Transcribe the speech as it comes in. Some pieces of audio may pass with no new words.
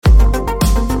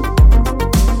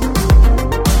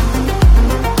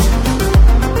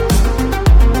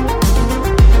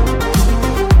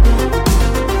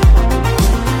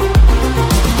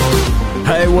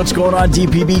what's going on,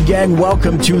 DPB gang?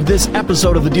 Welcome to this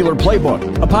episode of the Dealer Playbook,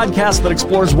 a podcast that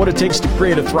explores what it takes to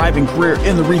create a thriving career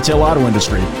in the retail auto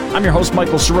industry. I'm your host,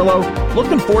 Michael Cirillo.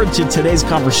 Looking forward to today's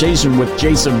conversation with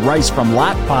Jasen from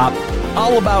Laptop,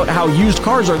 all about how used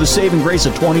cars are the saving grace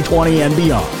of 2020 and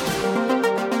beyond.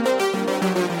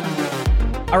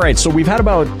 All right, so we've had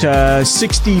about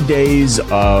 60 days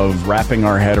of wrapping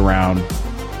our head around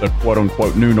the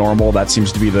quote-unquote new normal. That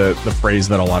seems to be the phrase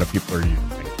that a lot of people are using.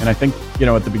 And I think,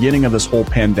 at the beginning of this whole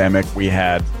pandemic, we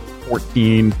had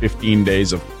 14, 15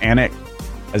 days of panic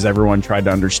as everyone tried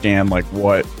to understand, like,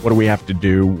 what do we have to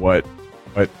do? What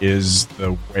is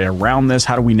the way around this?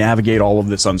 How do we navigate all of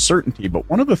this uncertainty? But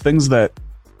one of the things that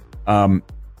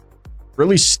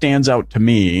really stands out to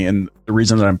me, and the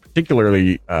reason that I'm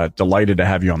particularly delighted to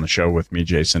have you on the show with me,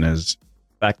 Jasen, is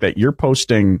the fact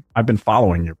that I've been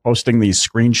following, you're posting these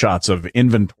screenshots of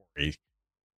inventory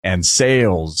and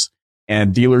sales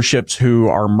and dealerships who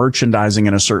are merchandising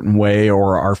in a certain way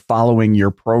or are following your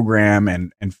program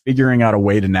and figuring out a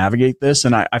way to navigate this.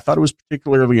 And I thought it was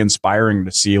particularly inspiring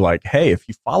to see, like, hey, if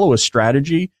you follow a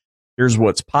strategy, here's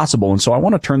what's possible. And so I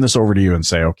want to turn this over to you and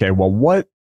say, okay, well, what,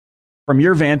 from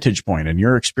your vantage point and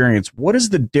your experience, what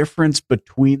is the difference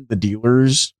between the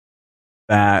dealers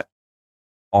that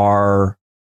are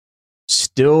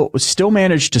still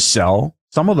managed to sell?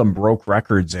 Some of them broke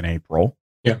records in April.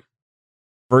 Yeah.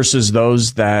 Versus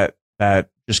those that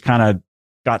just kind of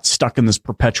got stuck in this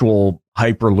perpetual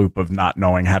hyperloop of not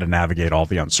knowing how to navigate all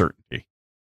the uncertainty.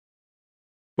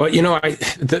 Well,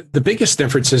 the biggest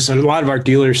difference is a lot of our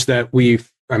dealers that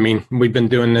we've been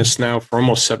doing this now for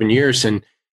almost 7 years, and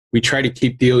we try to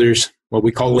keep dealers what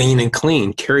we call lean and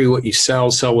clean. Carry what you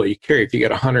sell what you carry. If you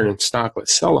get 100 in stock,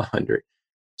 let's sell 100.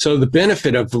 So the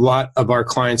benefit of a lot of our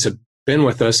clients have been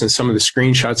with us, and some of the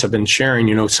screenshots I've been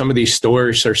sharing, some of these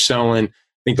stores are selling,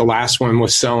 I think the last one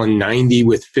was selling 90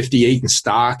 with 58 in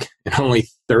stock, and only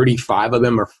 35 of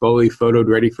them are fully photoed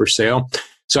ready for sale.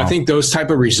 So wow. I think those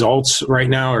type of results right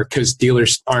now are because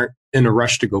dealers aren't in a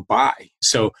rush to go buy.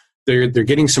 So they're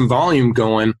getting some volume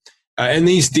going. And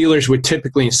these dealers would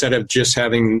typically, instead of just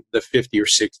having the 50 or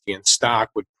 60 in stock,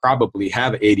 would probably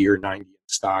have 80 or 90 in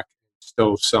stock,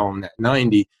 still selling that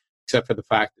 90, except for the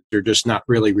fact that they're just not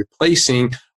really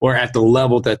replacing or at the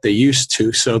level that they used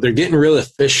to. So they're getting real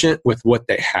efficient with what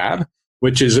they have,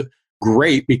 which is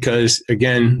great because,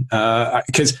 again,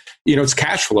 it's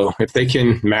cash flow. If they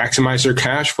can maximize their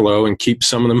cash flow and keep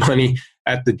some of the money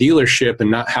at the dealership and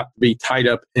not have to be tied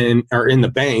up in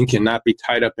the bank and not be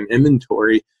tied up in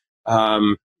inventory,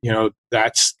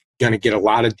 that's going to get a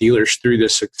lot of dealers through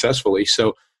this successfully.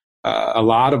 So a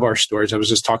lot of our stores, I was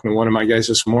just talking to one of my guys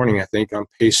this morning, I think on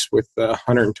pace with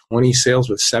 120 sales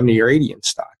with 70 or 80 in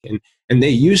stock. And they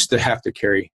used to have to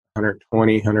carry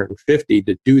 120, 150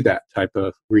 to do that type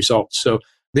of result. So I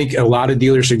think a lot of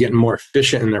dealers are getting more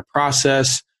efficient in their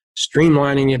process,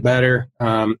 streamlining it better,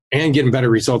 and getting better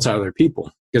results out of their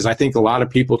people. Because I think a lot of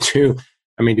people too,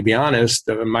 to be honest,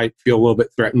 might feel a little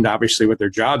bit threatened, obviously, with their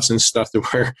jobs and stuff, to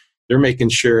where they're making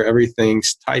sure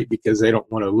everything's tight because they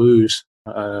don't want to lose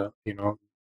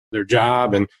their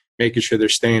job, and making sure they're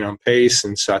staying on pace.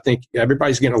 And so I think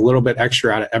everybody's getting a little bit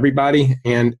extra out of everybody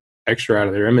and extra out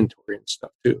of their inventory and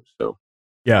stuff too. So,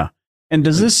 yeah. And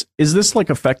is this like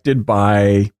affected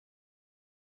by,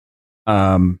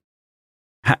 have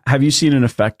you seen an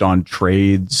effect on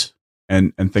trades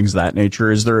and things of that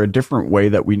nature? Is there a different way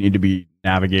that we need to be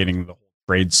navigating the whole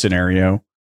trade scenario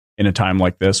in a time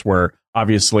like this, where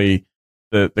obviously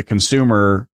the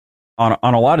consumer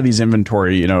on a lot of these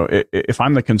inventory, if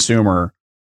I'm the consumer,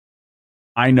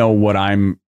 I know what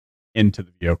I'm into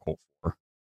the vehicle for,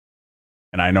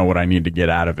 and I know what I need to get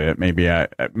out of it.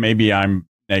 Maybe I'm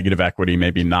negative equity,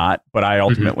 maybe not, but I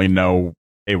ultimately know,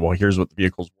 hey, well, here's what the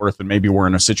vehicle's worth. And maybe we're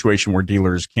in a situation where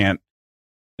dealers can't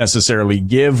necessarily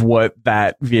give what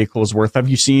that vehicle is worth.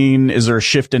 Is there a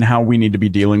shift in how we need to be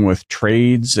dealing with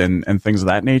trades and things of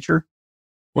that nature?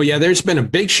 Well, yeah, there's been a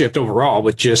big shift overall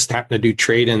with just having to do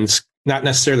trade-ins, not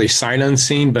necessarily sight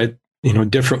unseen, but,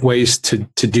 different ways to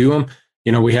do them.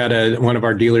 We had one of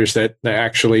our dealers that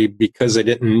actually, because they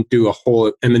didn't do a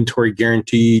whole inventory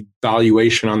guaranteed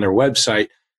valuation on their website,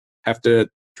 have to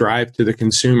drive to the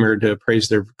consumer to appraise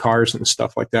their cars and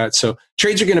stuff like that. So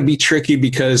trades are going to be tricky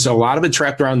because a lot of it's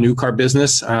wrapped around new car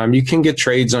business. You can get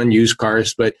trades on used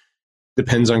cars, but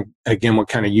depends on, again, what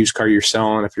kind of used car you're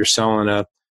selling. If you're selling a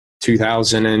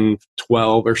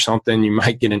 2012 or something, you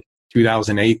might get an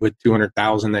 2008 with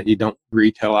 200,000 that you don't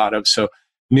retail out of. So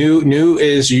new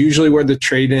is usually where the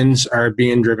trade-ins are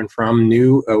being driven from.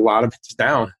 New, a lot of it's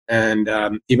down. And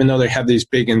even though they have these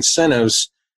big incentives,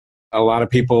 a lot of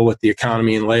people with the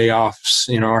economy and layoffs,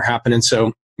 are happening.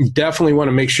 So you definitely want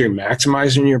to make sure you're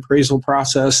maximizing your appraisal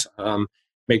process,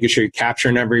 making sure you're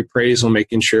capturing every appraisal,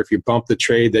 making sure if you bump the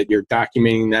trade that you're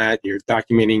documenting that, you're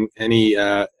documenting any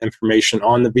information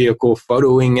on the vehicle,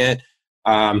 photoing it.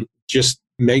 Just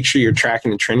make sure you're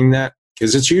tracking and trending that,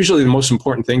 because it's usually the most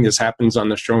important thing that happens on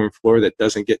the showroom floor that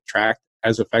doesn't get tracked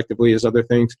as effectively as other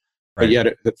things. Right. But yet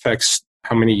it affects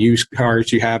how many used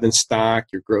cars you have in stock,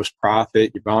 your gross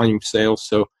profit, your volume sales.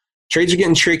 So trades are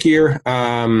getting trickier.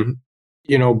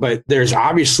 But there's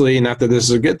obviously, not that this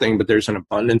is a good thing, but there's an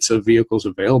abundance of vehicles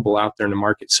available out there in the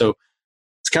market. So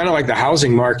it's kind of like the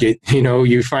housing market.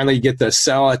 You finally get to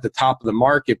sell at the top of the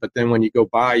market, but then when you go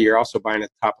buy, you're also buying at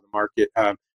the top of the market.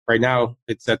 Right now,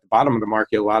 it's at the bottom of the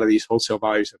market. A lot of these wholesale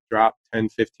values have dropped 10,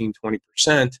 15,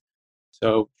 20%.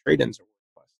 So trade-ins are worth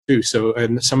less too. So,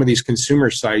 and some of these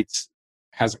consumer sites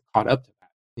hasn't caught up to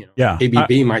that. Yeah.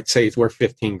 ABB might say it's worth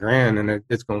 15 grand and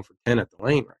it's going for 10 at the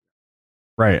lane right now.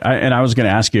 Right. And I was going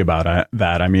to ask you about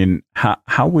that. I mean,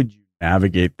 how would you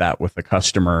navigate that with a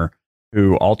customer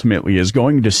who ultimately is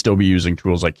going to still be using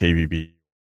tools like KBB,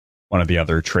 one of the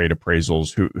other trade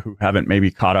appraisals, who haven't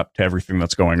maybe caught up to everything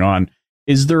that's going on?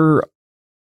 Is there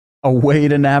a way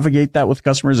to navigate that with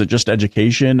customers? Is it just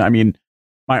education? I mean,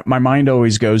 my mind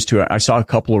always goes to, I saw a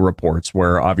couple of reports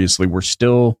where obviously we're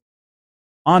still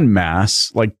en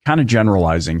masse, like kind of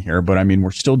generalizing here, but I mean,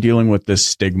 we're still dealing with this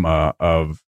stigma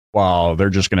of, well, they're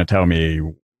just going to tell me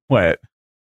what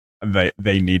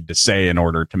they need to say in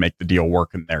order to make the deal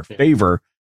work in their favor.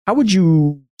 How would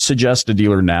you suggest a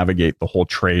dealer navigate the whole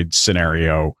trade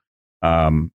scenario,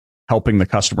 helping the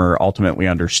customer ultimately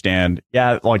understand,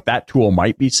 like that tool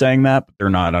might be saying that, but they're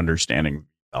not understanding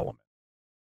the element?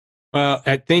 Well,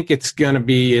 I think it's going to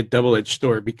be a double-edged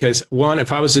sword, because one,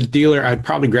 if I was a dealer, I'd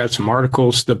probably grab some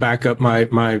articles to back up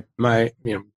my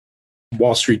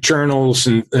Wall Street journals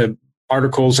and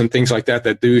articles and things like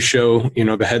that do show,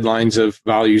 the headlines of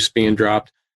values being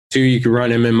dropped. Two, you can run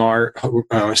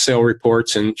MMR sale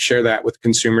reports and share that with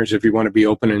consumers if you want to be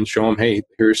open and show them, hey,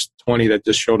 here's 20 that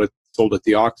just sold at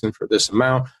the auction for this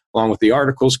amount, along with the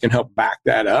articles can help back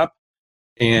that up.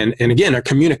 And again, our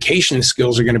communication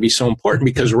skills are going to be so important,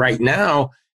 because right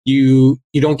now you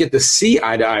don't get to see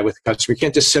eye to eye with the customer. You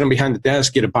can't just sit them behind the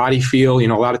desk, get a body feel. A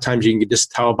lot of times you can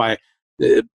just tell by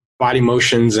body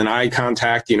motions and eye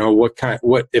contact,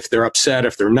 what if they're upset,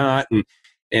 if they're not,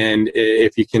 and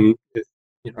if you can,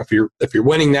 if you're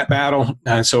winning that battle.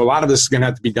 So a lot of this is going to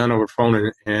have to be done over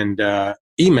phone and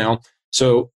email.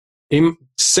 So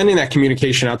sending that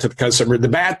communication out to the customer. The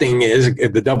bad thing is,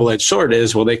 the double-edged sword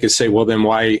is, well, they could say, well, then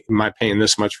why am I paying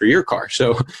this much for your car?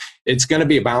 So it's going to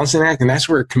be a balancing act, and that's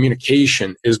where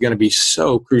communication is going to be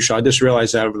so crucial. I just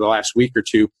realized that over the last week or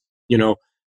two.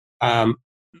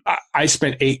 I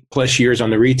spent 8+ years on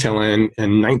the retail end.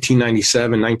 In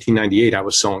 1997, 1998, I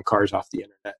was selling cars off the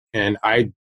internet. And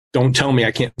don't tell me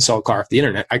I can't sell a car off the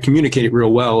internet. I communicate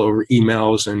real well over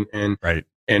emails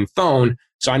and phone.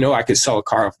 So I know I could sell a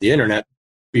car off the internet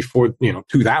before,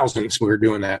 2000s we were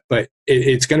doing that. But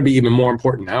it's going to be even more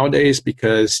important nowadays,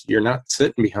 because you're not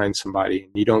sitting behind somebody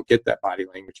and you don't get that body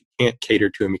language. You can't cater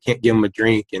to them. You can't give them a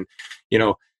drink and,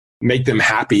 make them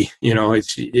happy.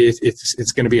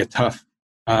 It's going to be a tough.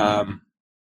 And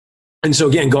so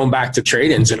again, going back to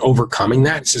trade-ins and overcoming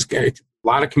that, it's just a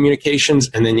lot of communications.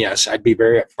 And then, yes, I'd be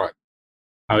very upfront.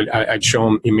 I'd show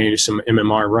them maybe some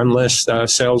MMR run list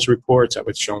sales reports. I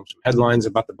would show them some headlines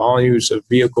about the volumes of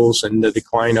vehicles and the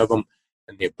decline of them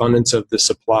and the abundance of the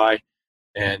supply,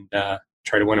 and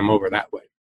try to win them over that way.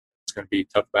 It's going to be a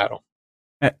tough battle.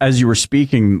 As you were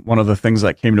speaking, one of the things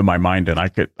that came to my mind, and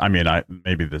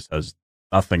maybe this has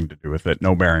nothing to do with it,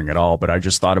 no bearing at all, but I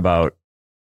just thought about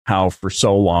how for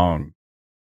so long,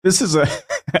 this is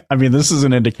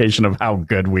an indication of how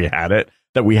good we had it,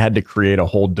 that we had to create a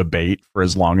whole debate for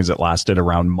as long as it lasted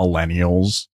around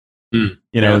millennials, in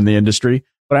the industry.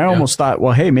 But I almost thought,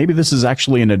 well, hey, maybe this is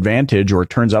actually an advantage, or it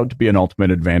turns out to be an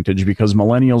ultimate advantage, because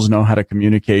millennials know how to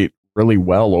communicate really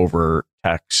well over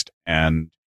text and,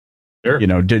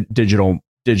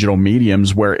 digital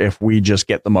mediums, where if we just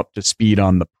get them up to speed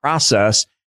on the process,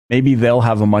 maybe they'll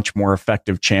have a much more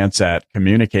effective chance at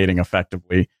communicating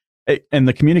effectively. And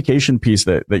the communication piece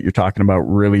that you're talking about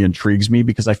really intrigues me,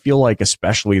 because I feel like,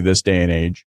 especially this day and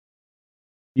age,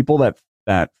 people that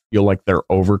feel like they're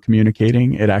over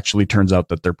communicating, it actually turns out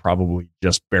that they're probably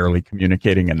just barely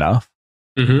communicating enough.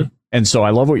 Mm-hmm. And so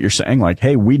I love what you're saying. Like,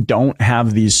 hey, we don't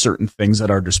have these certain things at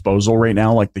our disposal right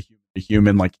now, like the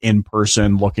human, like in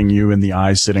person, looking you in the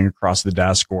eyes, sitting across the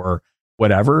desk or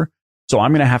whatever. So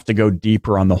I'm going to have to go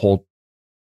deeper on the whole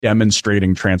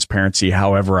demonstrating transparency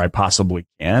however I possibly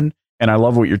can. And I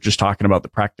love what you're just talking about, the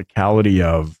practicality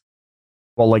of,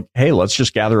 well, like, hey, let's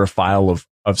just gather a file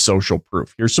of social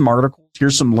proof. Here's some articles.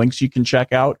 Here's some links you can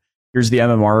check out. Here's the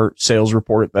MMR sales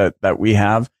report that we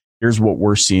have. Here's what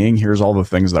we're seeing. Here's all the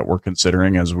things that we're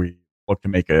considering as we look to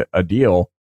make a deal.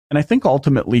 And I think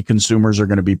ultimately consumers are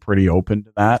going to be pretty open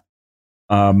to that.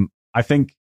 I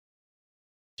think,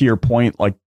 to your point,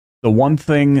 like the one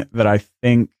thing that I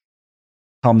think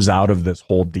comes out of this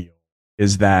whole deal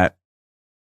is that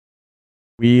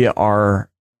we are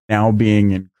now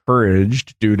being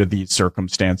encouraged due to these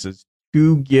circumstances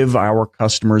to give our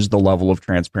customers the level of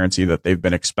transparency that they've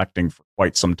been expecting for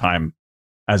quite some time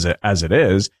as it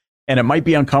is. And it might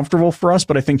be uncomfortable for us,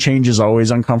 but I think change is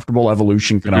always uncomfortable.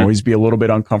 Evolution can always be a little bit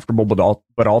uncomfortable,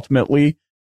 but ultimately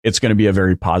it's going to be a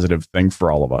very positive thing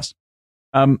for all of us.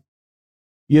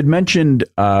 You had mentioned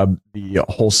the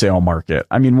wholesale market.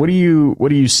 I mean, what do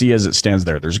you see as it stands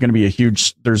there?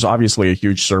 There's obviously a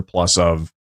huge surplus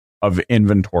of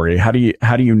inventory. How do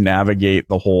you navigate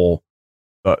the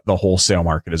wholesale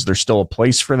market? Is there still a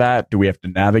place for that? Do we have to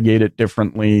navigate it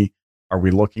differently? Are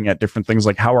we looking at different things?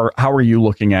 Like how are you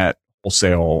looking at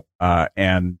wholesale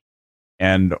and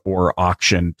or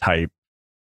auction type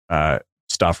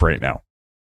stuff right now?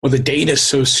 Well, the data is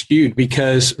so skewed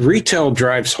because retail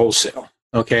drives wholesale.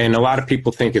 Okay. And a lot of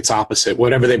people think it's opposite.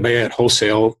 Whatever they buy at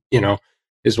wholesale,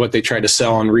 is what they try to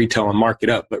sell on retail and mark it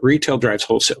up. But retail drives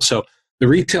wholesale. So the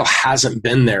retail hasn't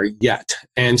been there yet.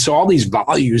 And so all these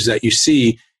values that you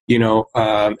see,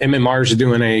 MMR is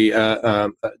doing a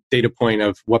data point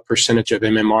of what percentage of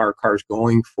MMR a car is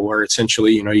going for.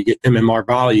 Essentially, you get MMR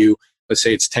value. Let's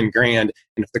say it's 10 grand.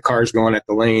 And if the car is going at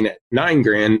the lane at 9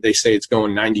 grand, they say it's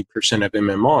going 90% of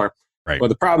MMR. Right. Well,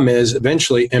 the problem is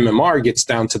eventually MMR gets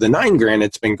down to the 9 grand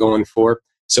it's been going for.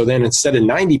 So then instead of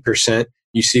 90%,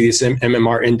 you see this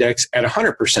MMR index at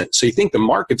 100%. So you think the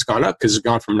market's gone up because it's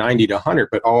gone from 90 to 100,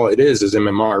 but all it is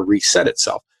MMR reset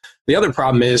itself. The other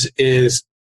problem is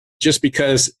just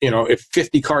because, if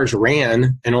 50 cars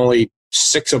ran and only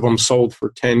 6 of them sold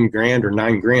for 10 grand or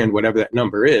 9 grand, whatever that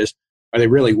number is, are they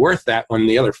really worth that when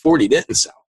the other 40 didn't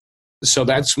sell? So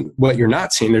that's what you're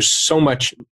not seeing. There's so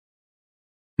much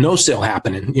no sale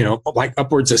happening, like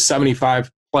upwards of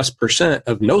 75+%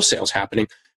 of no sales happening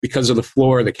because of the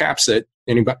floor of the caps that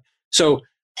anybody. So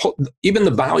even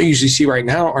the values you see right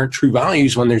now aren't true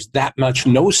values when there's that much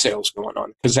no sales going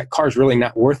on, because that car's really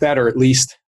not worth that, or at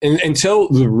least until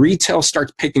the retail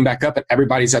starts picking back up and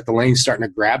everybody's at the lane starting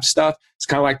to grab stuff. It's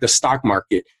kind of like the stock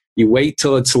market. You wait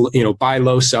till it's, buy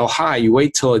low, sell high. You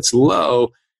wait till it's low.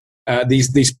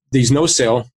 These no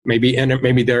sale,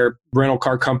 maybe they're rental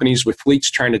car companies with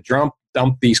fleets trying to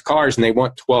dump these cars, and they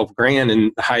want 12 grand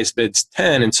and the highest bid's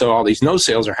 10. And so all these no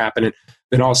sales are happening.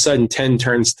 Then all of a sudden 10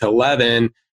 turns to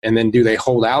 11. And then do they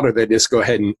hold out, or they just go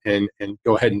ahead and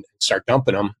go ahead and start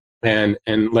dumping them and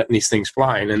letting these things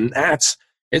fly? And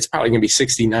it's probably going to be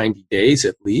 60, 90 days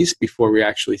at least before we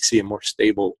actually see a more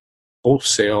stable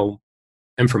wholesale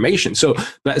information. So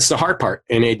that's the hard part.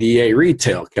 NADA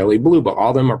retail, Kelley Blue Book,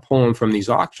 all of them are pulling from these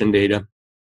auction data.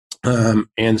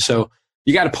 And so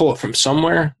you got to pull it from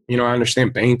somewhere. I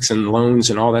understand banks and loans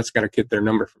and all that's got to get their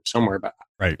number from somewhere, but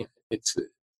right. It's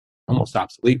almost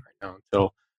obsolete right now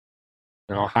until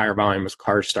a higher volume of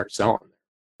cars start selling.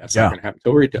 That's not going to happen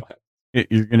until retail happens.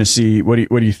 You're going to see, what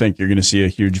do you think? You're going to see a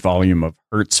huge volume of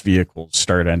Hertz vehicles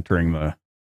start entering the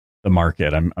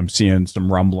market. I'm seeing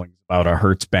some rumblings about a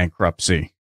Hertz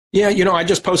bankruptcy. Yeah, I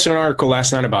just posted an article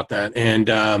last night about that, and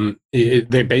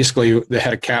they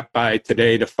had a cap by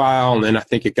today to file, and then I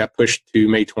think it got pushed to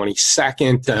May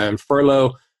 22nd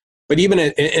furlough. But even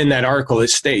in that article, it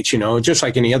states, just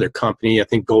like any other company, I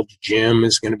think Gold's Gym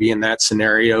is going to be in that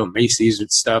scenario, Macy's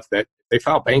and stuff, that they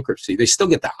file bankruptcy. They still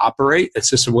get to operate. It's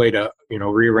just a way to,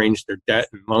 rearrange their debt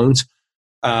and loans.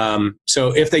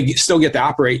 So if they still get to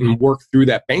operate and work through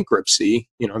that bankruptcy,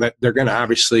 that they're going to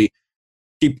obviously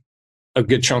keep a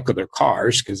good chunk of their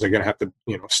cars, because they're going to have to,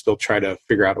 still try to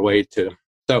figure out a way to.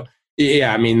 So,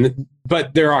 yeah,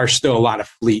 but there are still a lot of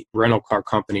fleet rental car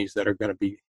companies that are going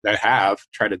to have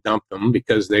tried to dump them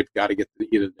because they've got to get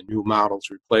either the new models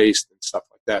replaced and stuff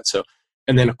like that. So,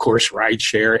 and then of course, ride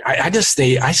share. I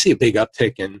see a big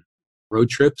uptick in road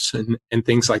trips and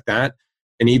things like that.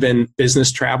 And even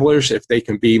business travelers, if they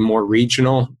can be more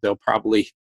regional, they'll probably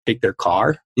take their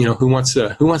car. Who wants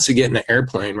to get in an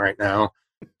airplane right now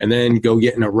and then go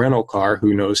get in a rental car,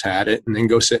 who knows had it, and then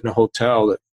go sit in a hotel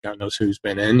that God knows who's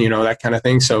been in, that kind of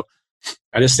thing. So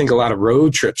I just think a lot of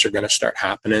road trips are going to start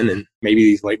happening, and maybe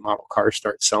these late model cars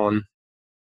start selling.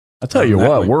 I'll tell you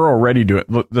what, we're already doing,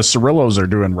 the Cirillos are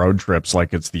doing road trips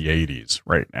like it's the 80s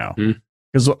right now.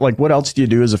 Because what else do you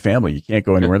do as a family? You can't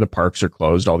go anywhere. The parks are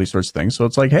closed, all these sorts of things. So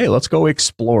it's like, hey, let's go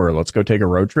explore. Let's go take a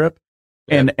road trip.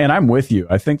 And I'm with you.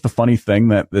 I think the funny thing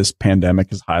that this pandemic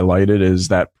has highlighted is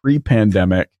that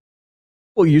pre-pandemic,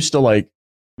 people used to like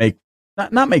make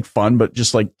not make fun, but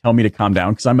just like tell me to calm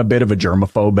down because I'm a bit of a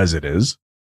germaphobe as it is.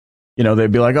 You know,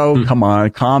 they'd be like, "Oh, come on,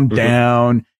 calm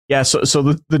down." Yeah, so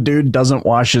the dude doesn't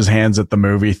wash his hands at the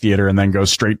movie theater and then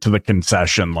goes straight to the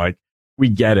concession. Like, we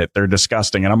get it, they're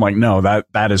disgusting, and I'm like, no,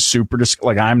 that is super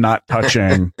like I'm not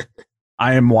touching.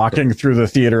 I am walking through the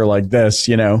theater like this,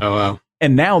 you know. Oh wow.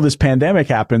 And now this pandemic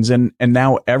happens, and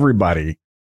now everybody.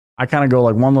 I kind of go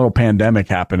like one little pandemic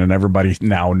happened and everybody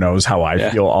now knows how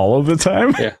I feel all of the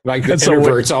time. Yeah, like the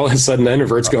introverts, all of a sudden the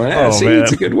introverts going, see, man.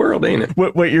 It's a good world, ain't it?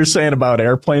 What you're saying about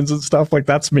airplanes and stuff, like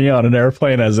that's me on an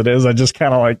airplane as it is. I just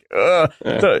kind of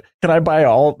like, can I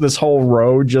buy this whole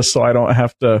row just so I don't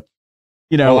have to,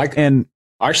 you know, well, and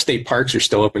our state parks are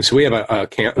still open. So we have a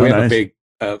camp, we have a big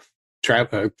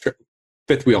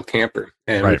fifth wheel camper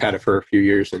and we've had it for a few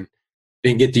years and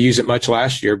didn't get to use it much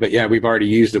last year, but yeah, we've already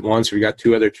used it once. We got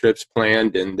 2 other trips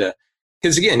planned, and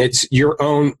because again, it's your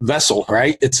own vessel,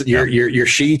 right? It's your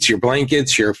sheets, your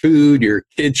blankets, your food, your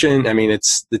kitchen. I mean,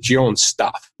 it's your own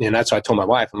stuff, and that's why I told my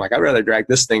wife, I'm like, I'd rather drag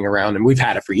this thing around, and we've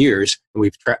had it for years, and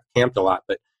we've camped a lot,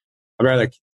 but I'd rather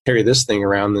carry this thing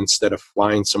around instead of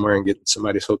flying somewhere and getting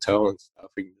somebody's hotel and stuff.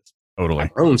 We can just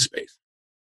have our own space.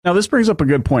 Now, this brings up a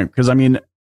good point because I mean,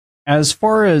 as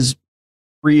far as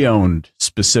pre-owned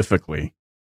specifically,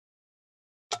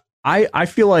 I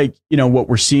feel like, you know, what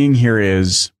we're seeing here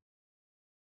is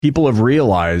people have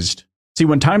realized, see,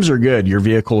 when times are good, your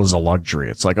vehicle is a luxury.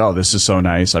 It's like, oh, this is so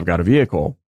nice, I've got a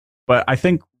vehicle. But I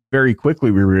think very quickly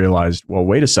we realized, well,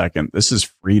 wait a second, this is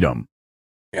freedom.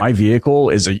 My vehicle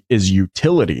is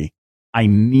utility. I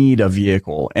need a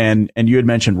vehicle. And you had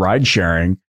mentioned ride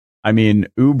sharing. I mean,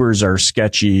 Ubers are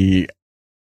sketchy,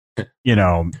 you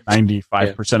know,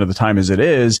 95% of the time as it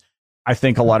is. I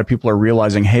think a lot of people are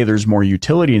realizing, hey, there's more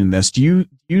utility in this. Do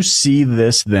you see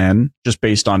this then, just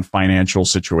based on financial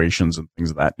situations and things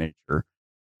of that nature,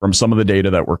 from some of the data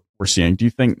that we're seeing? Do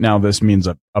you think now this means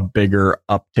a bigger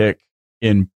uptick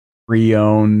in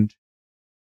pre-owned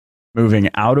moving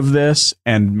out of this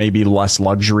and maybe less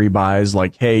luxury buys?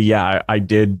 Like, hey, yeah, I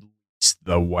did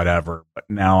the whatever, but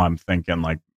now I'm thinking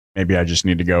like maybe I just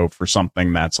need to go for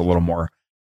something that's a little more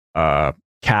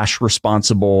cash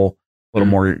responsible, a little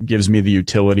more, gives me the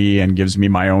utility and gives me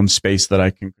my own space that I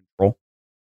can control.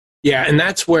 Yeah, and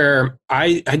that's where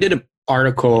I did an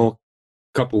article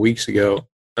a couple weeks ago.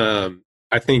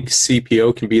 I think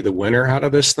CPO can be the winner out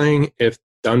of this thing if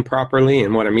done properly.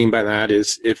 And what I mean by that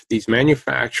is if these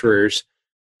manufacturers,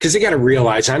 because they got to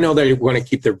realize, I know they want to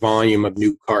keep their volume of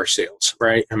new car sales,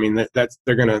 right? I mean, they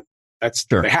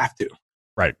have to.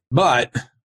 Right. But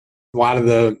a lot of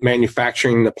the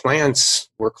manufacturing, the plants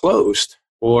were closed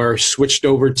or switched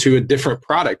over to a different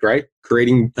product, right?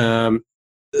 Creating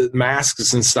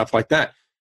masks and stuff like that.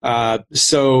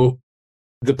 So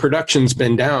the production's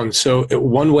been down. So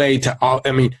one way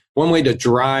to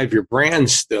drive your brand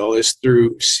still is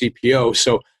through CPO.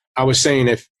 So I was saying,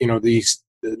 if the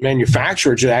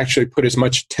manufacturer should actually put as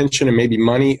much attention and maybe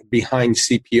money behind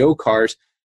CPO cars,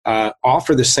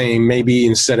 offer the same, maybe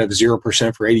instead of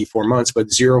 0% for 84 months,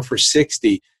 but 0 for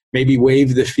 60. Maybe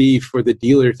waive the fee for the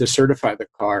dealer to certify the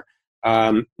car.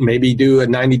 Maybe do a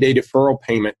 90-day deferral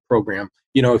payment program.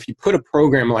 If you put a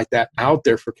program like that out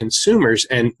there for consumers,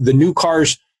 and the new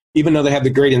cars, even though they have the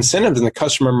great incentives and the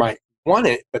customer might want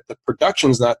it, but the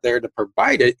production's not there to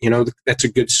provide it, that's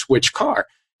a good switch car.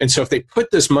 And so if they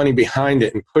put this money behind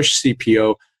it and push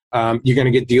CPO, you're going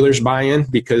to get dealers buy-in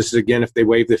because, again, if they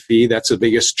waive the fee, that's the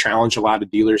biggest challenge. A lot of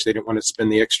dealers, they didn't want to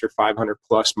spend the extra $500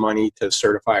 plus money to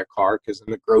certify a car because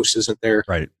then the gross isn't there.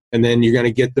 Right. And then you're going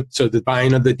to get the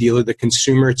buy-in of the dealer, the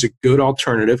consumer. It's a good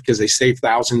alternative because they save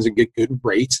thousands and get good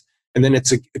rates. And then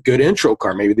it's a good intro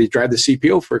car. Maybe they drive the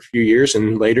CPO for a few years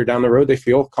and later down the road, they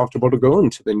feel comfortable to go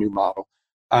into the new model.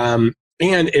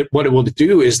 What it will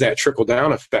do is that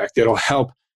trickle-down effect. It'll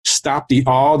help stop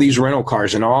all these rental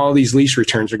cars, and all these lease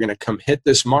returns are going to come hit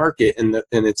this market, and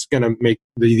it's going to make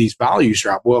these values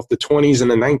drop. Well, if the 20s and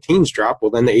the 19s drop,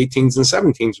 well, then the 18s and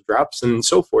 17s drops, and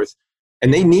so forth.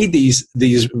 And they need these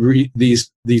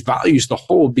values to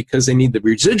hold because they need the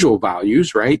residual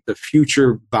values, right? The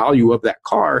future value of that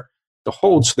car to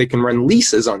hold, so they can run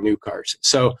leases on new cars.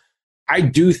 So I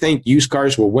do think used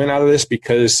cars will win out of this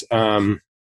because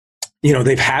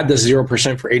they've had the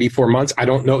 0% for 84 months. I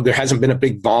don't know. There hasn't been a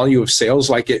big volume of sales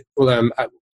like it.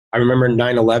 I remember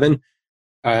 9/11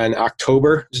 in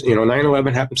October.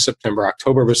 9/11 happened in September.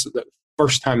 October was the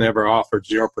first time they ever offered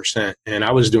 0%. And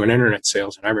I was doing internet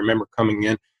sales. And I remember coming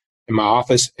in my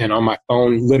office and on my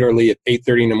phone, literally at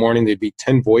 8:30 in the morning, there'd be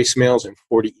 10 voicemails and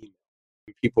 40 emails.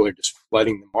 And people are just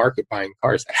flooding the market buying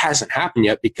cars. That hasn't happened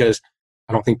yet because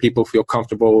I don't think people feel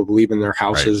comfortable leaving their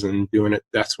houses and doing it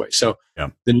that way. So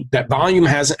that volume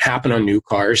hasn't happened on new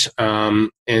cars.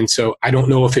 And so I don't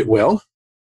know if it will,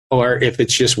 or if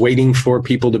it's just waiting for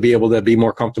people to be able to be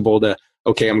more comfortable to,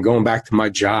 okay, I'm going back to my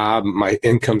job, my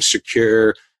income's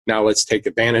secure. Now let's take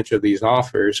advantage of these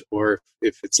offers. Or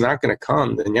if it's not going to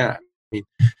come, then I mean,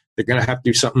 they're going to have to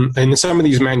do something. And some of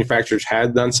these manufacturers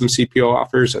had done some CPO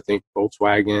offers. I think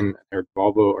Volkswagen or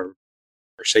Volvo or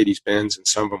Mercedes-Benz, and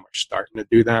some of them are starting to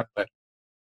do that. But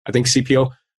I think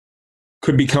CPO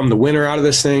could become the winner out of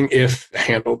this thing if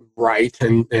handled right.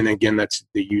 And again, that's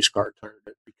the used car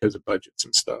tournament because of budgets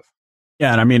and stuff.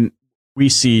 Yeah, and I mean, we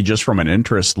see just from an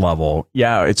interest level,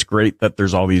 it's great that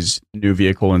there's all these new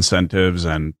vehicle incentives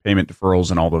and payment deferrals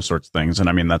and all those sorts of things. And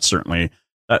I mean, that's certainly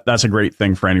that's a great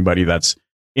thing for anybody that's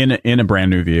in a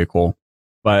brand new vehicle.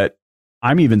 But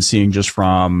I'm even seeing just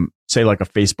from, say, like a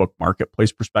Facebook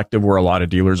marketplace perspective, where a lot of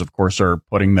dealers, of course, are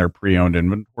putting their pre-owned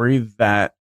inventory,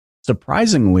 that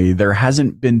surprisingly, there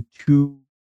hasn't been too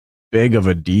big of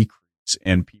a decrease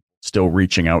in people still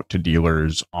reaching out to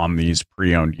dealers on these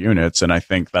pre-owned units. And I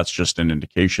think that's just an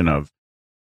indication of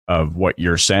what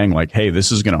you're saying, like, hey,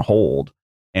 this is going to hold.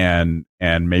 And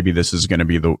maybe this is going to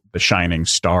be the shining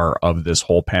star of this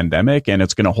whole pandemic, and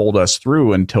it's going to hold us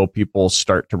through until people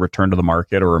start to return to the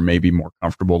market, or maybe more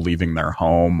comfortable leaving their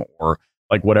home, or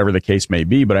like whatever the case may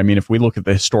be. But I mean, if we look at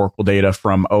the historical data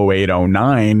from 08,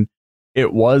 09,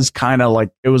 it was kind of like,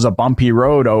 it was a bumpy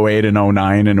road, 08 and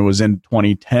 09, and it was in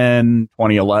 2010,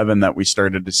 2011 that we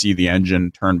started to see the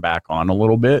engine turn back on a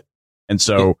little bit. And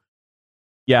so,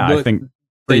 I think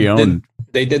pre-owned.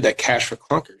 They did that cash for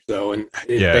clunkers though, and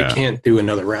they can't do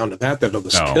another round of that. That'll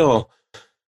just kill.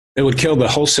 It would kill the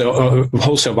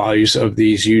wholesale values of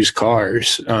these used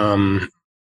cars,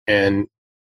 and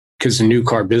because the new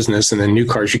car business, and then new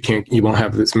cars you won't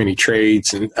have as many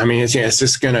trades, and I mean it's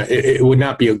just it would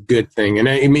not be a good thing. And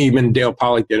even Dale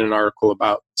Pollock did an article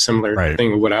about similar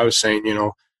thing of what I was saying.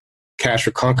 Cash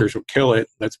for clunkers will kill it.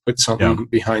 Let's put something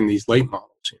behind these late models.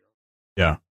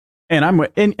 Yeah. And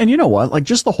and you know what, like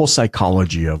just the whole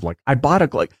psychology of like, I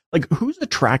bought like who's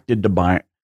attracted to buy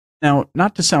now,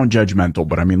 not to sound judgmental,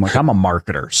 but I mean, like, I'm a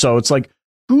marketer. So it's like,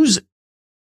 who's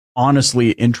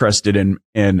honestly interested in,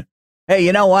 hey,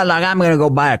 you know what? Like, I'm going to go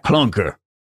buy a clunker.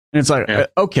 And it's like,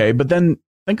 okay, but then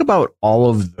think about all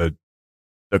of the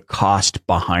cost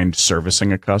behind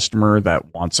servicing a customer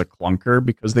that wants a clunker,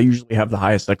 because they usually have the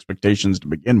highest expectations to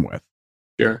begin with.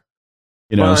 Sure.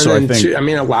 So I think,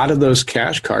 a lot of those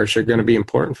cash cars are going to be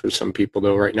important for some people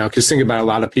though right now. Because think about a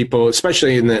lot of people,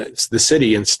 especially in the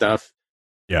city and stuff.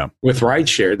 Yeah. With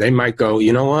rideshare, they might go,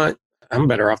 you know what? I'm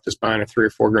better off just buying a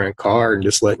 $3 or $4 grand car and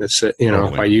just letting it sit.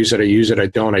 If I use it, I use it. I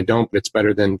don't. But it's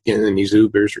better than getting in these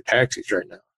Ubers or taxis right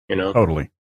now.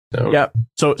 Totally. So, yeah.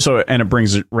 So, and it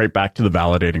brings it right back to the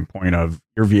validating point of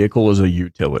your vehicle is a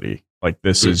utility. Like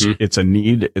this is, it's a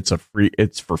need.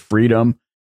 It's for freedom.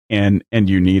 And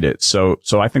you need it. So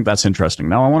I think that's interesting.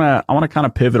 Now I want to kind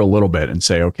of pivot a little bit and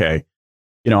say, okay,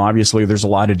 obviously there's a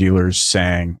lot of dealers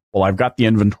saying, well, I've got the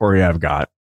inventory I've got.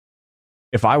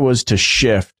 If I was to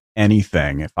shift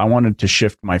anything, if I wanted to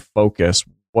shift my focus,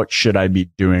 what should I be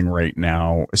doing right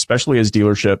now? Especially as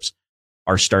dealerships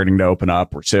are starting to open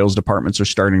up, or sales departments are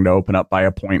starting to open up by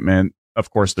appointment. Of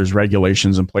course, there's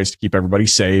regulations in place to keep everybody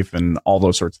safe and all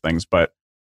those sorts of things. But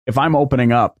if I'm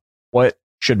opening up, what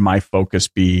should my focus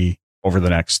be over the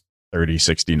next 30,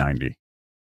 60, 90?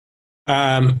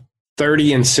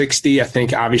 30 and 60, I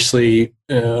think obviously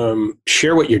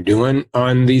share what you're doing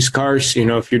on these cars.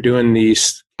 If you're doing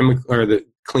these chemical or the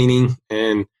cleaning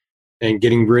and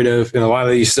getting rid of, and a lot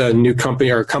of these new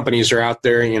companies are out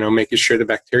there, making sure the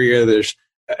bacteria,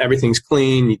 everything's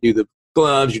clean. You do the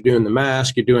gloves, you're doing the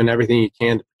mask, you're doing everything you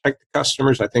can to protect the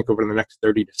customers. I think over the next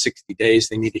 30 to 60 days,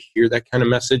 they need to hear that kind of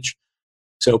message.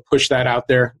 So push that out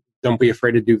there. Don't be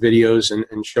afraid to do videos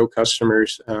and show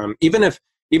customers. Even if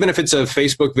it's a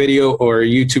Facebook video or a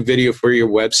YouTube video for your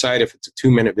website, if it's a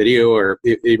 2-minute video, or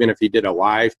even if you did a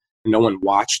live and no one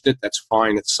watched it, that's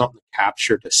fine. It's something to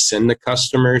capture to send the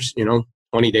customers,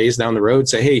 20 days down the road.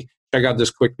 Say, hey, check out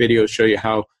this quick video, show you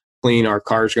how clean our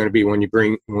car is going to be when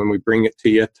we bring it to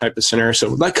you, type of scenario. So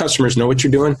let customers know what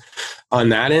you're doing on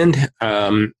that end.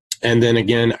 And then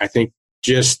again, I think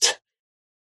just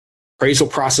appraisal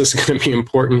process is going to be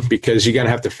important, because you're going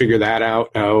to have to figure that out.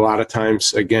 A lot of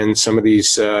times, again, some of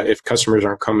these, if customers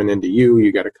aren't coming into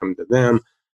you got to come to them,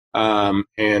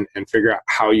 and figure out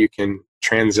how you can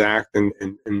transact and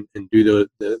do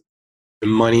the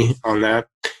money on that.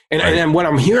 And what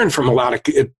I'm hearing from a lot of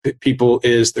people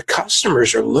is the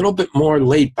customers are a little bit more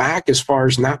laid back as far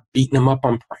as not beating them up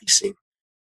on pricing.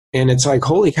 And it's like,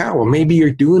 holy cow, well, maybe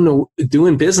you're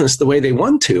doing business the way they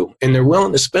want to, and they're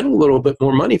willing to spend a little bit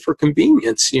more money for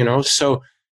convenience, So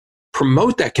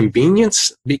promote that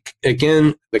convenience.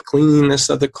 Again, the cleanliness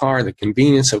of the car, the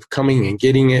convenience of coming and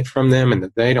getting it from them, and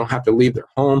that they don't have to leave their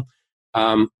home.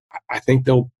 I think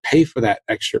they'll pay for that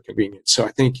extra convenience. So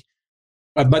I think,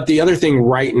 but the other thing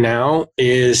right now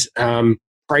is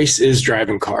price is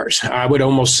driving cars. I would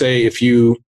almost say if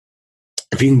you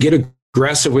can get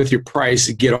aggressive with your price,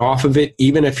 get off of it,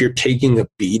 even if you're taking a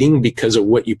beating because of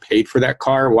what you paid for that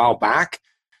car a while back,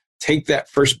 take that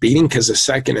first beating, because the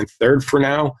second and third for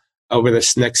now over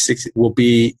this next 6 will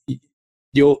be,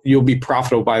 you'll be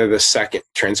profitable by the second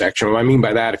transaction. What I mean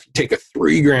by that, if you take a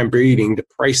 $3,000 beating to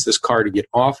price this car to get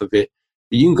off of it,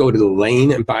 you can go to the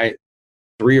lane and buy it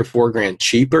 $3,000 or $4,000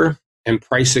 cheaper and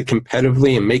price it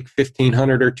competitively and make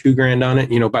 $1,500 or $2,000 on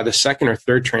it. By the second or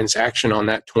third transaction on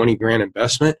that $20,000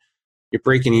 investment, you're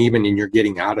breaking even and you're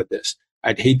getting out of this.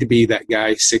 I'd hate to be that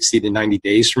guy 60 to 90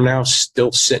 days from now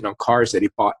still sitting on cars that he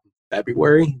bought in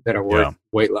February that are worth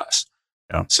way less.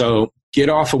 Yeah. So get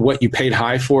off of what you paid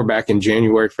high for back in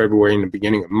January, February, and the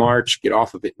beginning of March. Get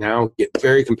off of it now. Get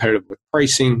very competitive with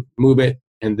pricing, move it,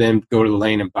 and then go to the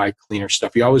lane and buy cleaner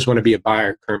stuff. You always want to be a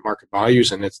buyer at current market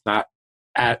values, and it's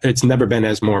never been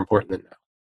as more important than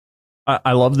now.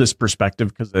 I love this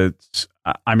perspective because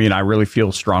I really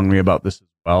feel strongly about this as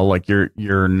well. Like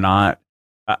you're not,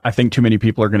 I think too many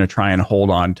people are going to try and hold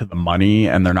on to the money,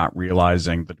 and they're not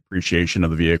realizing the depreciation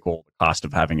of the vehicle, the cost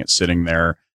of having it sitting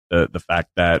there, the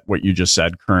fact that what you just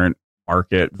said, current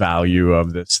market value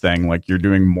of this thing, like you're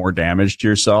doing more damage to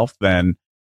yourself than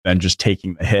just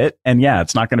taking the hit. And yeah,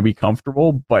 it's not going to be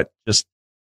comfortable, but just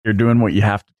you're doing what you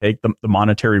have to take. The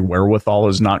monetary wherewithal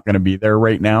is not going to be there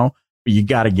right now, but you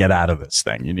got to get out of this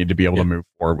thing. You need to be able to move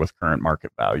forward with current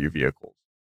market value vehicles.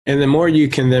 And the more you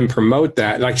can then promote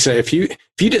that, like I say, if you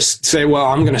just say, well,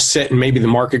 I'm going to sit and maybe the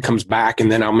market comes back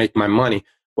and then I'll make my money.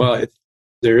 Well,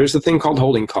 there is a thing called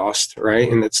holding cost,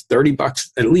 right? And it's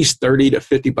 $30, at least $30 to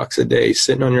 $50 a day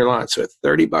sitting on your lot. So at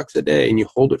 $30 a day and you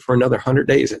hold it for another 100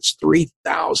 days, that's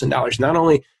 $3,000. Not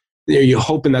only are you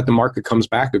hoping that the market comes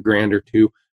back $1,000 or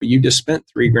two, but you just spent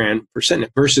 $3,000 for sitting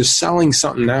it versus selling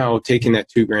something now, taking that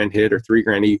 $2,000 hit or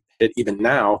 $3,000 hit even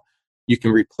now. You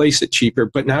can replace it cheaper,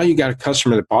 but now you got a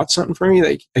customer that bought something from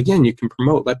you. Again, you can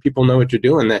promote, let people know what you're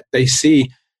doing, that they see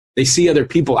other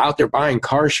people out there buying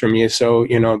cars from you. So,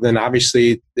 then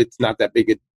obviously it's not that big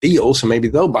a deal. So maybe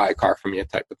they'll buy a car from you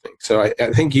type of thing. So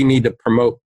I think you need to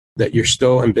promote that you're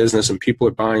still in business and people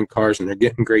are buying cars and they're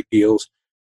getting great deals.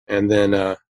 And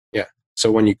then,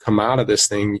 so when you come out of this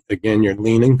thing, again, you're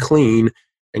lean and clean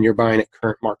and you're buying at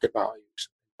current market values,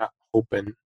 not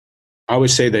hoping. I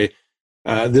always say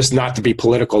this, not to be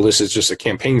political, this is just a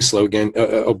campaign slogan.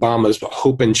 Obama's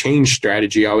hope and change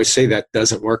strategy, I always say that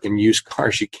doesn't work in used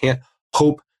cars. You can't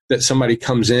hope that somebody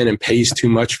comes in and pays too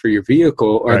much for your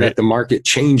vehicle or that the market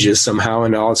changes somehow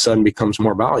and all of a sudden becomes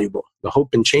more valuable. The hope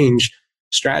and change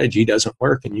strategy doesn't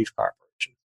work in used car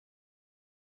operations.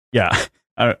 Yeah,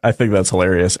 I think that's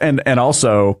hilarious. And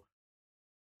also,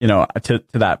 to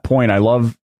that point, I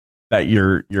love that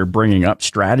you're bringing up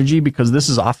strategy, because this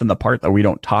is often the part that we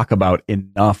don't talk about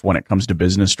enough when it comes to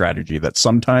business strategy, that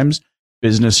sometimes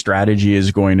business strategy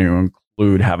is going to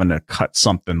include having to cut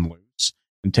something loose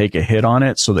and take a hit on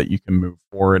it so that you can move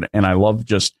forward. And I love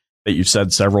just that you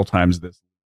said several times this,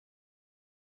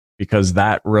 because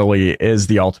that really is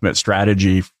the ultimate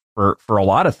strategy for a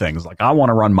lot of things. Like, I want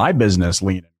to run my business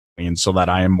lean and clean so that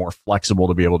I am more flexible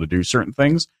to be able to do certain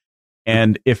things.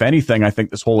 And if anything, I think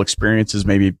this whole experience is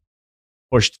maybe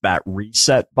pushed that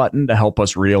reset button to help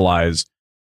us realize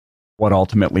what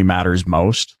ultimately matters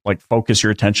most. Like, focus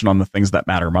your attention on the things that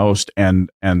matter most. And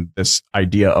this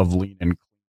idea of lean and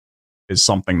clean is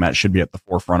something that should be at the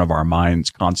forefront of our minds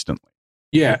constantly.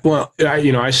 Yeah. Well,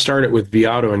 I started with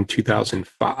Viato in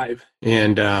 2005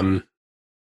 and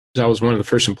I was one of the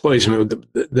first employees. I mean,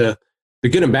 the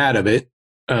good and bad of it,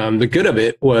 the good of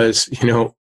it was,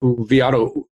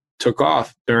 Viato took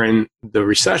off during the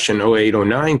recession, 08,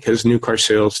 09, because new car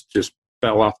sales just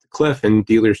fell off the cliff and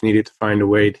dealers needed to find a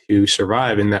way to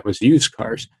survive, and that was used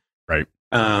cars. Right.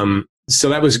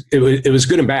 So it was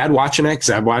good and bad watching it, because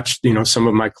I watched, some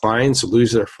of my clients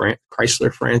lose their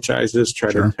Chrysler franchises,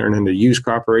 try to turn into used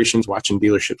car operations, watching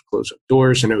dealerships close up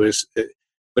doors. And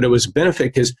but it was a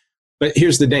benefit but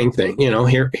here's the dang thing,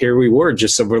 here we were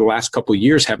just over the last couple of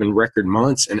years having record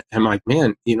months. And I'm like,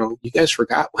 man, you guys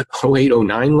forgot what 08,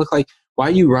 09 looked like. Why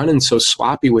are you running so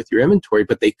sloppy with your inventory?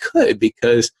 But they could,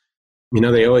 because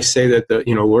they always say that the,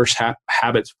 worst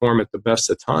habits form at the best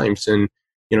of times. And,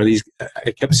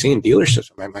 I kept seeing dealerships.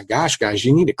 I'm like, my gosh, guys,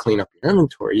 you need to clean up your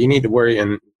inventory. You need to worry.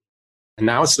 And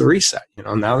now it's the reset,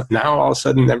 now all of a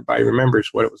sudden everybody remembers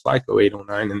what it was like 08,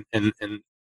 09, and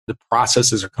the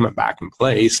processes are coming back in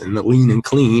place, and the lean and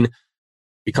clean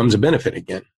becomes a benefit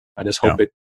again. I just hope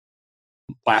it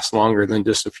lasts longer than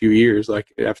just a few years,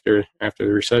 like after the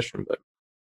recession. But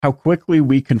how quickly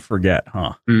we can forget,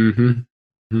 huh?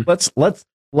 Mm-hmm.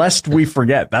 Lest we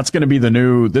forget. That's going to be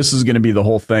this is going to be the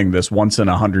whole thing, this once in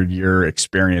 100-year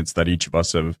experience that each of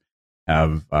us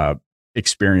have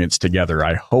experienced together.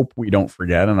 I hope we don't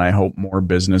forget, and I hope more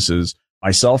businesses,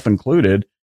 myself included,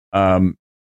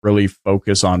 really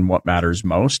focus on what matters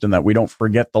most, and that we don't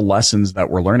forget the lessons that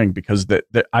we're learning, because that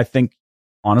I think,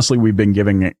 honestly, we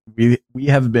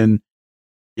have been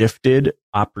gifted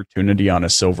opportunity on a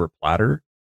silver platter.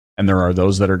 And there are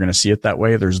those that are going to see it that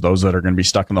way. There's those that are going to be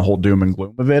stuck in the whole doom and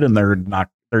gloom of it. And they're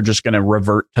just going to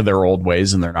revert to their old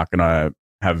ways, and they're not going to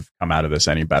have come out of this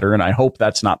any better. And I hope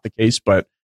that's not the case. But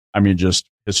I mean, just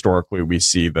historically, we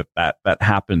see that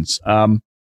happens. Man,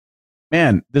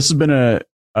 this has been a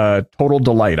total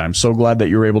delight. I'm so glad that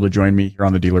you were able to join me here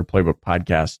on the Dealer Playbook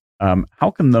podcast.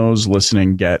 How can those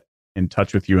listening get in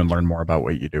touch with you and learn more about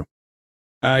what you do?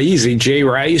 Easy.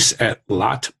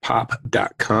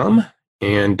 jrice@lotpop.com.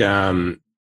 And,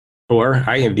 or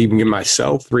I can even give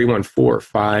myself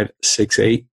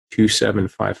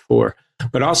 314-568-2754.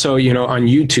 But also, on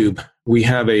YouTube, we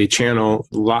have a channel,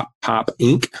 Lot Pop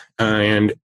Inc.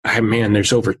 And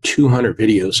there's over 200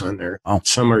 videos on there. Oh.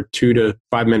 Some are 2 to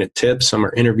 5 minute tips. Some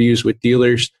are interviews with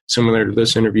dealers, similar to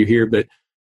this interview here. But,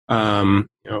 a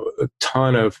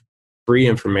ton of free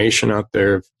information out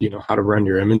there of, how to run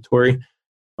your inventory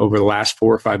over the last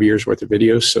 4 or 5 years worth of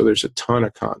videos. So there's a ton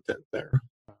of content there.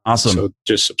 Awesome. So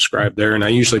just subscribe there. And I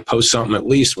usually post something at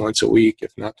least once a week,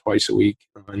 if not twice a week,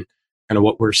 on kind of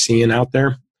what we're seeing out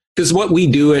there. Because what we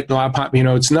do at Lot Pop,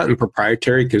 it's nothing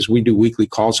proprietary, because we do weekly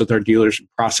calls with our dealers,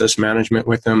 process management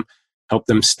with them, help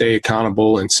them stay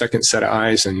accountable and second set of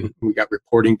eyes. And we got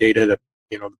reporting data to,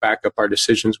 back up our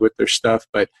decisions with their stuff.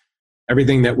 But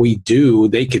everything that we do,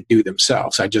 they could do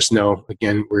themselves. I just know,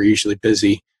 again, we're usually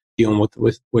busy dealing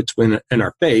with what's in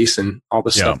our face and all the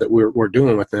stuff that we're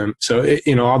doing with them. So,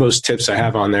 all those tips I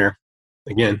have on there,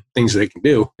 again, things they can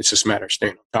do. It's just a matter of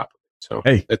staying on top of it. So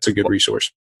that's a good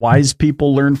resource. Wise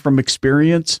people learn from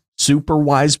experience. Super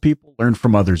wise people learn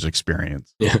from others'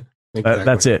 experience. Yeah, exactly.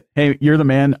 That's it. Hey, you're the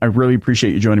man. I really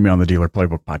appreciate you joining me on the Dealer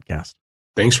Playbook podcast.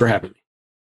 Thanks for having me.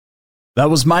 That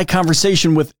was my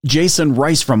conversation with Jasen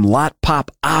Rice from Lot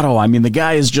Pop Auto. I mean, the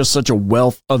guy is just such a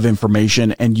wealth of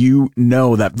information, and you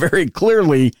know that very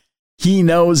clearly. He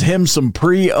knows him some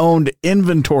pre-owned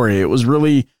inventory. It was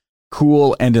really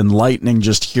cool and enlightening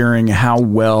just hearing how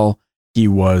well he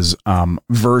was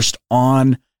versed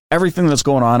on everything that's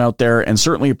going on out there, and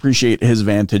certainly appreciate his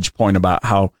vantage point about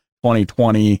how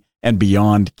 2020 and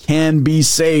beyond can be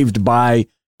saved by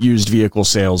used vehicle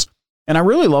sales. And I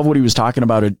really love what he was talking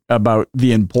about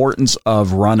the importance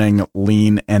of running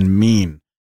lean and mean.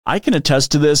 I can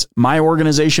attest to this. My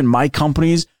organization, my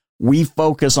companies, we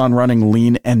focus on running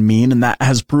lean and mean, and that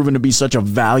has proven to be such a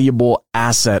valuable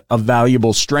asset, a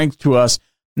valuable strength to us,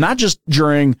 not just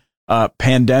during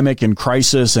pandemic and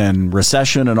crisis and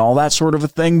recession and all that sort of a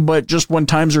thing, but just when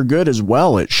times are good as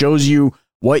well. It shows you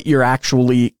what you're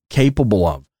actually capable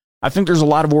of. I think there's a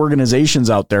lot of organizations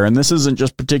out there, and this isn't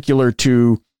just particular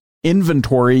to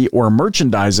inventory or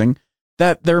merchandising,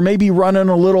 that they're maybe running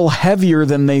a little heavier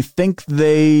than they think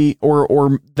they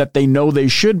or that they know they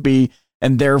should be,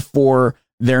 and therefore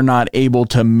they're not able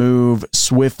to move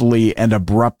swiftly and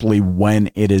abruptly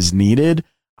when it is needed.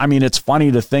 I mean, it's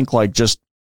funny to think, like, just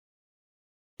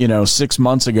 6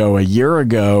 months ago, a year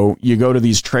ago, you go to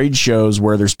these trade shows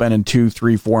where they're spending $2,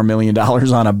 $3, $4 million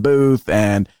on a booth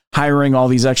and hiring all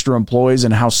these extra employees,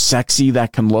 and how sexy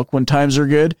that can look when times are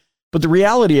good. But the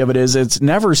reality of it is, it's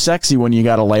never sexy when you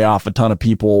got to lay off a ton of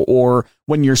people, or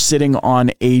when you're sitting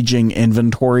on aging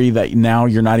inventory that now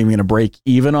you're not even going to break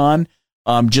even on,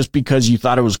 just because you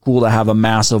thought it was cool to have a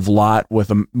massive lot with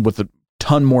a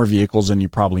ton more vehicles than you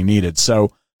probably needed.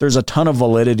 So there's a ton of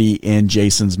validity in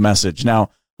Jasen's message. Now,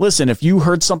 listen, if you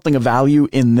heard something of value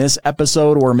in this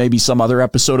episode, or maybe some other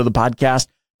episode of the podcast,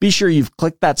 be sure you've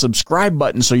clicked that subscribe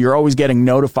button so you're always getting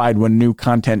notified when new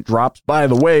content drops. By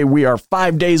the way, we are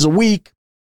 5 days a week.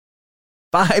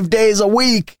 5 days a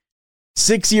week.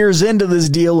 6 years into this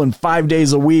deal, and 5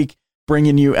 days a week,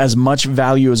 bringing you as much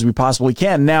value as we possibly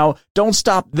can. Now, don't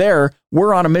stop there.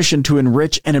 We're on a mission to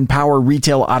enrich and empower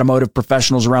retail automotive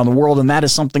professionals around the world, and that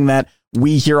is something that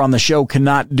we here on the show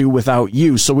cannot do without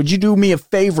you. So would you do me a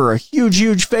favor, a huge,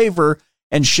 huge favor,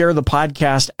 and share the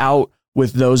podcast out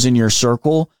with those in your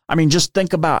circle? I mean, just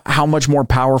think about how much more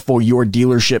powerful your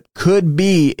dealership could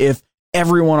be if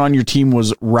everyone on your team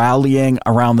was rallying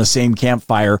around the same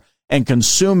campfire and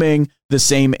consuming the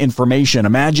same information.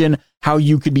 Imagine how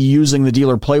you could be using the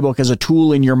dealer playbook as a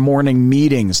tool in your morning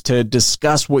meetings to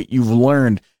discuss what you've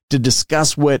learned, to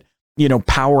discuss what,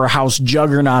 powerhouse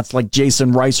juggernauts like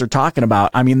Jasen Rice are talking about.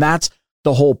 I mean, that's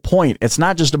the whole point. It's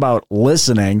not just about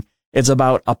listening. It's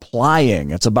about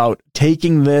applying. It's about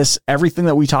taking everything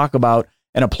that we talk about,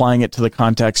 and applying it to the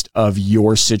context of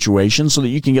your situation so that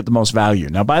you can get the most value.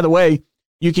 Now, by the way,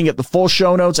 you can get the full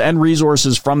show notes and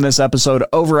resources from this episode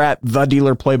over at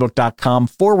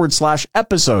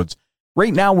thedealerplaybook.com/episodes.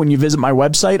 Right now, when you visit my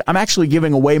website, I'm actually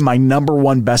giving away my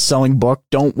 #1 best-selling book,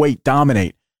 Don't Wait,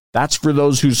 Dominate. That's for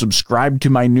those who subscribe to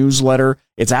my newsletter.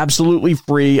 It's absolutely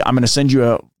free. I'm going to send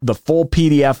you the full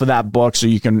PDF of that book so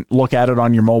you can look at it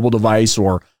on your mobile device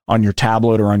or on your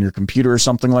tablet or on your computer or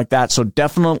something like that. So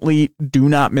definitely do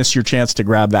not miss your chance to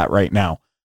grab that right now.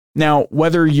 Now,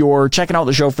 whether you're checking out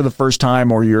the show for the first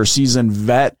time or you're a seasoned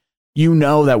vet, you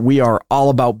know that we are all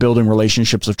about building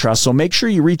relationships of trust. So make sure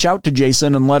you reach out to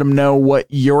Jasen and let him know what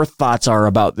your thoughts are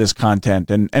about this content,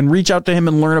 and reach out to him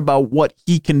and learn about what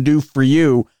he can do for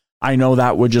you. I know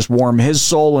that would just warm his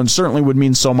soul and certainly would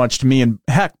mean so much to me. And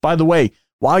heck, by the way,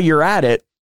 while you're at it,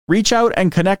 reach out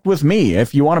and connect with me.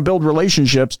 If you want to build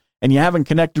relationships and you haven't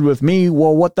connected with me,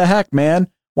 well, what the heck, man?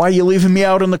 Why are you leaving me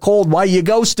out in the cold? Why are you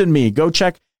ghosting me? Go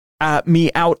check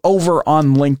me out over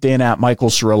on LinkedIn at Michael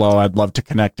Cirillo. I'd love to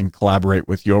connect and collaborate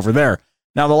with you over there.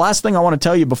 Now, the last thing I want to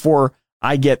tell you before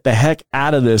I get the heck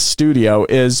out of this studio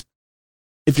is,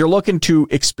 if you're looking to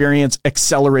experience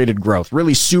accelerated growth,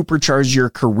 really supercharge your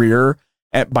career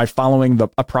by following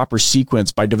a proper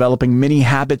sequence, by developing many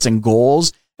habits and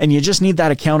goals, and you just need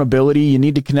that accountability, you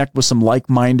need to connect with some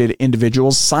like-minded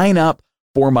individuals, sign up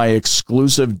for my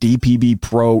exclusive DPB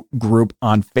Pro group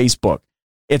on Facebook.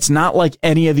 It's not like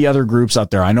any of the other groups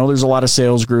out there. I know there's a lot of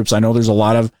sales groups. I know there's a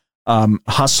lot of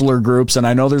hustler groups, and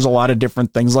I know there's a lot of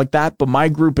different things like that, but my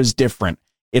group is different.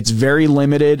 It's very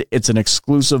limited. It's an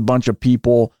exclusive bunch of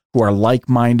people who are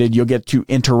like-minded. You'll get to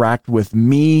interact with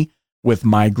me, with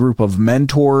my group of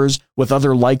mentors, with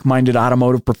other like-minded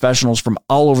automotive professionals from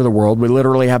all over the world. We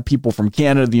literally have people from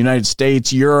Canada, the United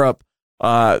States, Europe,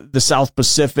 the South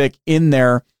Pacific in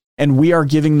there, and we are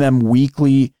giving them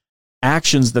weekly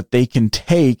actions that they can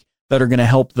take that are going to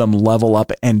help them level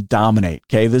up and dominate.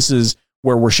 Okay, this is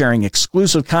where we're sharing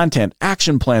exclusive content,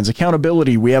 action plans,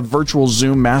 accountability. We have virtual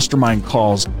Zoom mastermind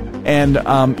calls. And,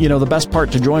 the best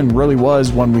part to join really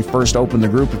was when we first opened the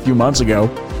group a few months ago.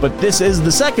 But this is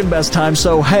the second best time.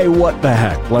 So, hey, what the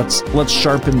heck? Let's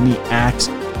sharpen the axe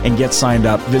and get signed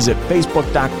up. Visit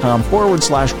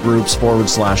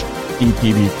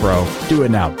facebook.com/groups/DPB Pro. Do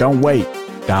it now. Don't wait.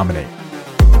 Dominate.